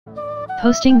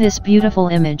Posting this beautiful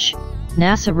image,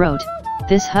 NASA wrote,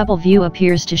 "This Hubble view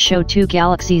appears to show two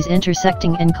galaxies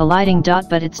intersecting and colliding.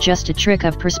 But it's just a trick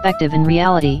of perspective. In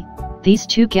reality, these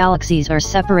two galaxies are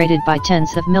separated by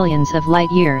tens of millions of light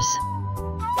years."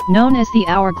 Known as the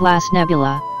Hourglass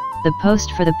Nebula, the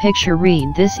post for the picture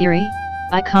read, "This eerie,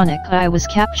 iconic eye was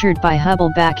captured by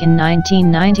Hubble back in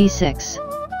 1996.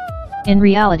 In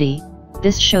reality,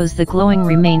 this shows the glowing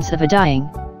remains of a dying,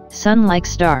 sun-like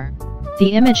star."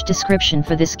 The image description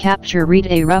for this capture read,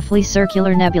 "A roughly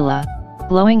circular nebula,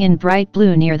 glowing in bright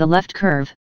blue near the left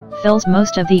curve, fills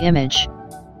most of the image.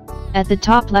 At the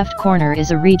top left corner is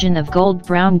a region of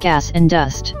gold-brown gas and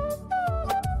dust.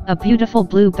 A beautiful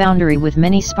blue boundary with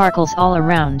many sparkles all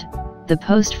around." The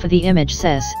post for the image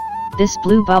says, "This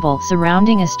blue bubble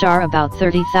surrounding a star about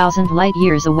 30,000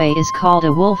 light-years away is called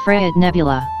a Wolf-Rayet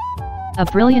nebula. A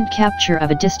brilliant capture of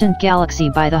a distant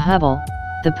galaxy by the Hubble."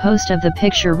 The post of the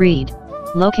picture read,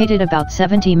 "Located about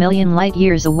 70 million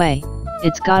light-years away,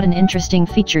 it's got an interesting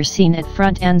feature seen at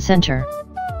front and center.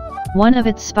 One of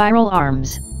its spiral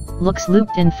arms looks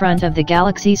looped in front of the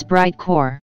galaxy's bright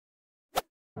core."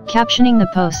 Captioning the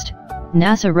post,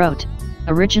 NASA wrote,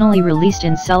 "Originally released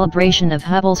in celebration of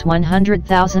Hubble's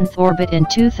 100,000th orbit in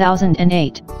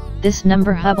 2008, this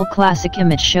number Hubble classic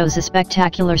image shows a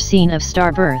spectacular scene of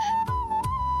star birth.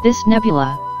 This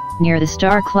nebula, near the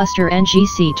star cluster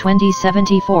NGC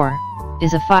 2074,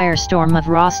 is a firestorm of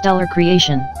raw stellar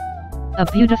creation. A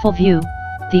beautiful view.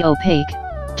 The opaque,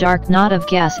 dark knot of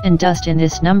gas and dust in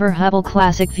this number Hubble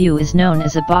classic view is known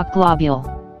as a Bok globule.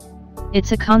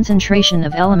 It's a concentration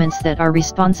of elements that are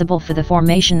responsible for the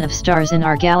formation of stars in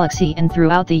our galaxy and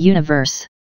throughout the universe."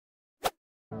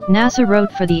 NASA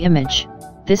wrote for the image,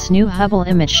 "This new Hubble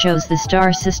image shows the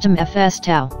star system Fs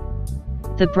Tau.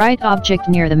 The bright object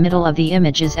near the middle of the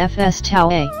image is Fs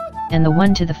Tau A, and the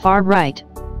one to the far right,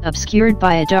 obscured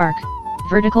by a dark,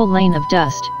 vertical lane of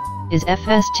dust, is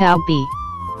Fs Tau B.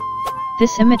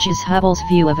 This image is Hubble's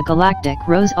view of a galactic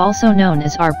rose, also known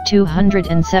as ARP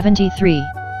 273.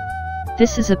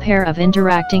 This is a pair of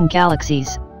interacting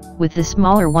galaxies, with the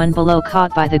smaller one below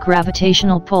caught by the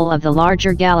gravitational pull of the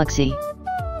larger galaxy.